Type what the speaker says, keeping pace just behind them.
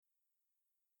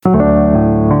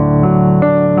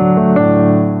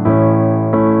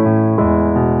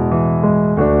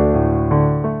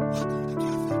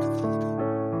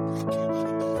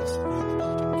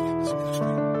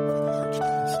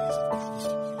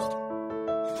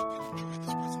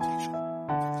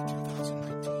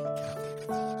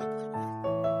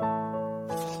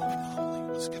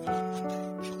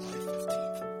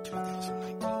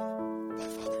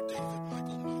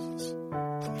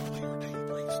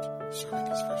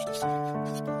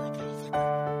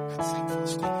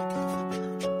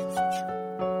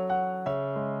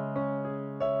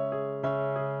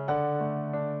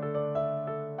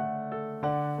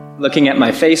Looking at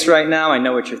my face right now, I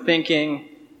know what you're thinking.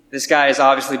 This guy has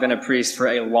obviously been a priest for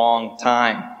a long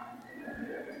time.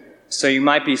 So you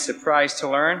might be surprised to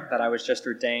learn that I was just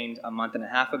ordained a month and a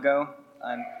half ago.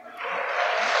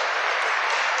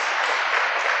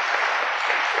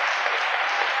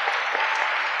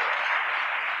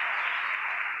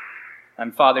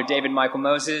 I'm Father David Michael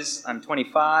Moses. I'm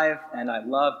 25, and I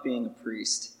love being a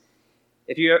priest.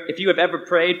 If you have ever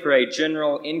prayed for a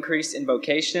general increase in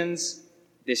vocations,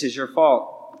 this is your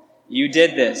fault. You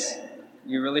did this.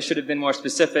 You really should have been more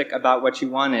specific about what you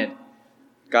wanted.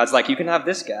 God's like, you can have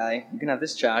this guy. You can have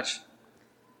this church.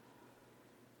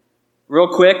 Real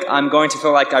quick, I'm going to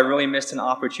feel like I really missed an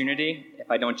opportunity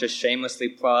if I don't just shamelessly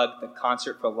plug the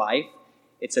Concert for Life.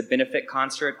 It's a benefit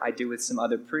concert I do with some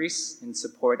other priests in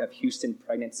support of Houston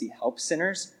Pregnancy Help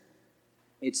Centers.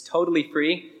 It's totally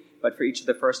free, but for each of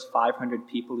the first 500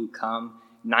 people who come,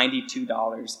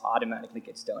 $92 automatically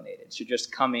gets donated. So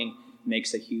just coming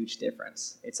makes a huge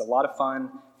difference. It's a lot of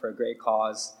fun for a great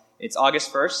cause. It's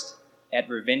August 1st at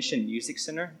Revention Music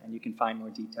Center, and you can find more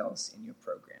details in your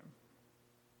program.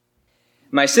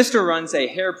 My sister runs a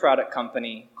hair product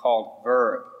company called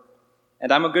Verb,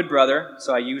 and I'm a good brother,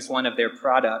 so I use one of their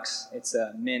products. It's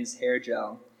a men's hair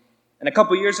gel. And a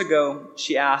couple years ago,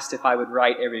 she asked if I would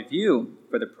write a review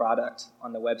for the product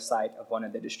on the website of one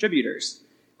of the distributors,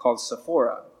 called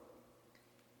Sephora.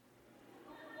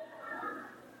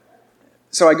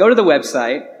 So I go to the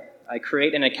website, I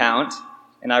create an account,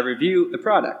 and I review the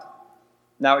product.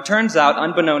 Now it turns out,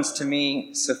 unbeknownst to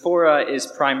me, Sephora is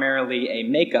primarily a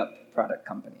makeup product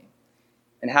company.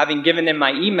 And having given them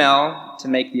my email to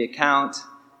make the account,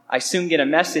 I soon get a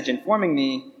message informing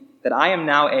me that I am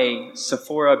now a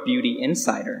Sephora Beauty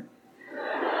Insider.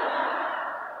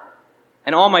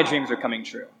 And all my dreams are coming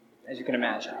true, as you can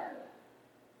imagine.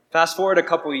 Fast forward a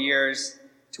couple of years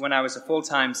to when I was a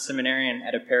full-time seminarian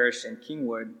at a parish in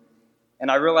Kingwood,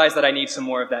 and I realized that I need some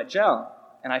more of that gel.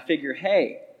 And I figure,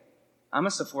 hey, I'm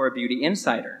a Sephora Beauty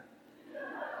Insider.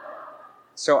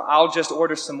 So I'll just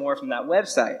order some more from that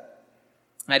website.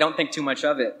 And I don't think too much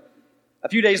of it. A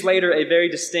few days later, a very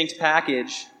distinct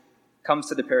package comes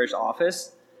to the parish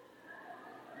office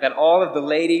that all of the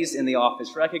ladies in the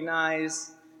office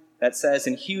recognize, that says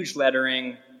in huge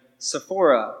lettering,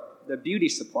 Sephora, the beauty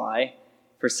supply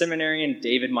for seminarian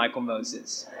David Michael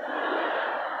Moses.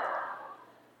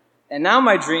 And now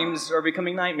my dreams are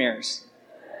becoming nightmares.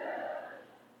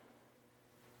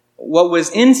 What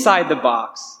was inside the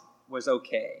box was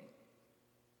okay,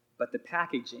 but the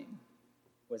packaging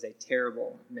was a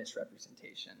terrible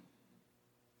misrepresentation.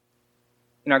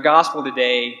 In our gospel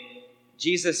today,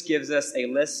 Jesus gives us a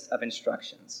list of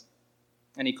instructions,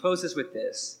 and he closes with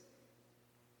this: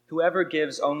 whoever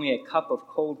gives only a cup of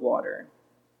cold water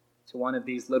to one of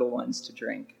these little ones to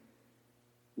drink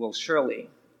will surely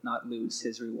not lose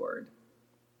his reward.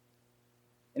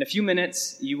 In a few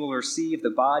minutes, you will receive the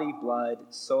body, blood,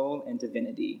 soul, and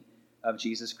divinity of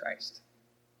Jesus Christ.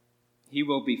 He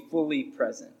will be fully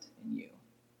present in you.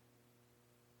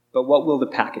 But what will the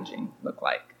packaging look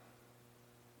like?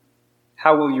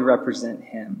 How will you represent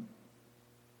him?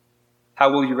 How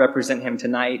will you represent him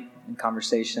tonight in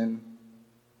conversation,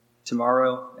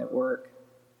 tomorrow at work,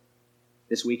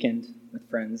 this weekend with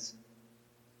friends?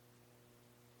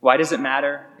 Why does it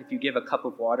matter if you give a cup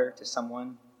of water to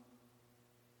someone?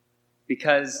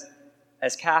 Because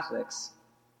as Catholics,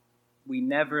 we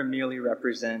never merely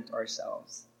represent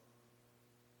ourselves.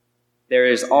 There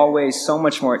is always so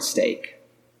much more at stake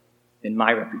than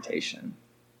my reputation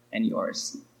and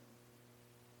yours.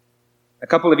 A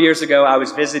couple of years ago, I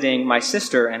was visiting my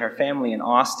sister and her family in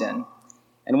Austin,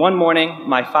 and one morning,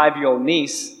 my 5-year-old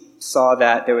niece saw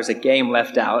that there was a game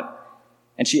left out,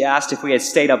 and she asked if we had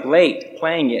stayed up late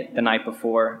playing it the night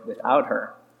before without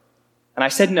her. And I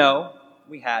said no,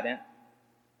 we hadn't.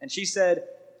 And she said,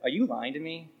 "Are you lying to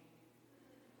me?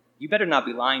 You better not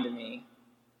be lying to me,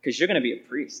 because you're going to be a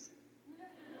priest.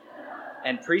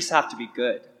 And priests have to be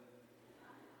good."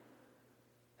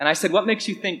 And I said, "What makes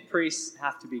you think priests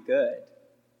have to be good?"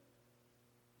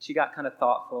 she got kind of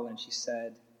thoughtful and she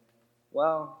said,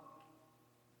 well,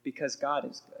 because God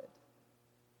is good.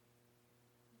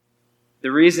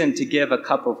 The reason to give a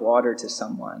cup of water to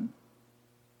someone,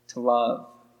 to love,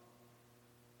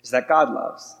 is that God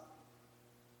loves.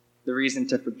 The reason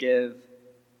to forgive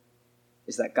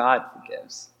is that God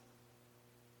forgives.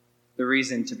 The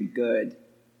reason to be good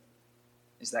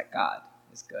is that God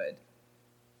is good.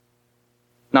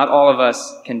 Not all of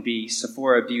us can be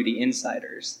Sephora Beauty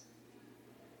insiders,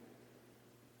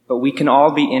 but we can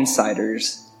all be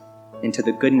insiders into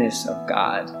the goodness of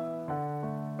God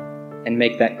and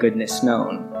make that goodness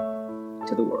known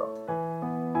to the world.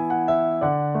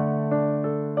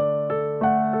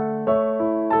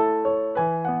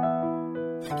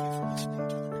 Thank you for listening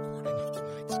to the recording of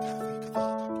tonight's Catholic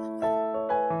Development Program.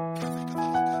 Catholic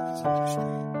Development is a ministry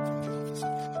from the Office of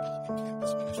Development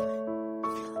Campus Ministry of the Archdiocese of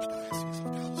Galveston,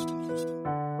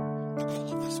 Houston. The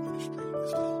goal of this ministry is to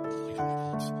help all young adults encounter Christ and His Church. We invite all young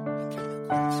adults to attend the Catholic Nights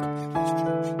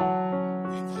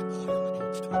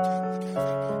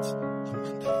on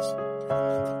Mondays during the month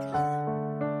of July.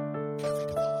 Catholic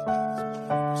Development is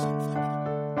 100% funded by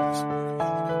the support of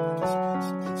young adult participants and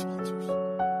sponsors. If you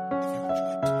would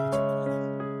like tonight's recording,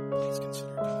 please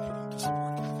consider donating to support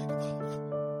Catholic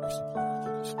Development or support our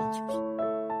local sponsors.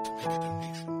 To make a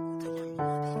donation or to learn more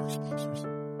about our sponsors,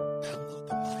 download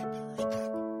the My Parish app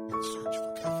and search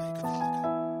for Catholic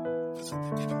Development. Visit the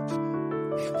Giving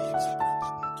button and the Exhibitor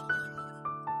button.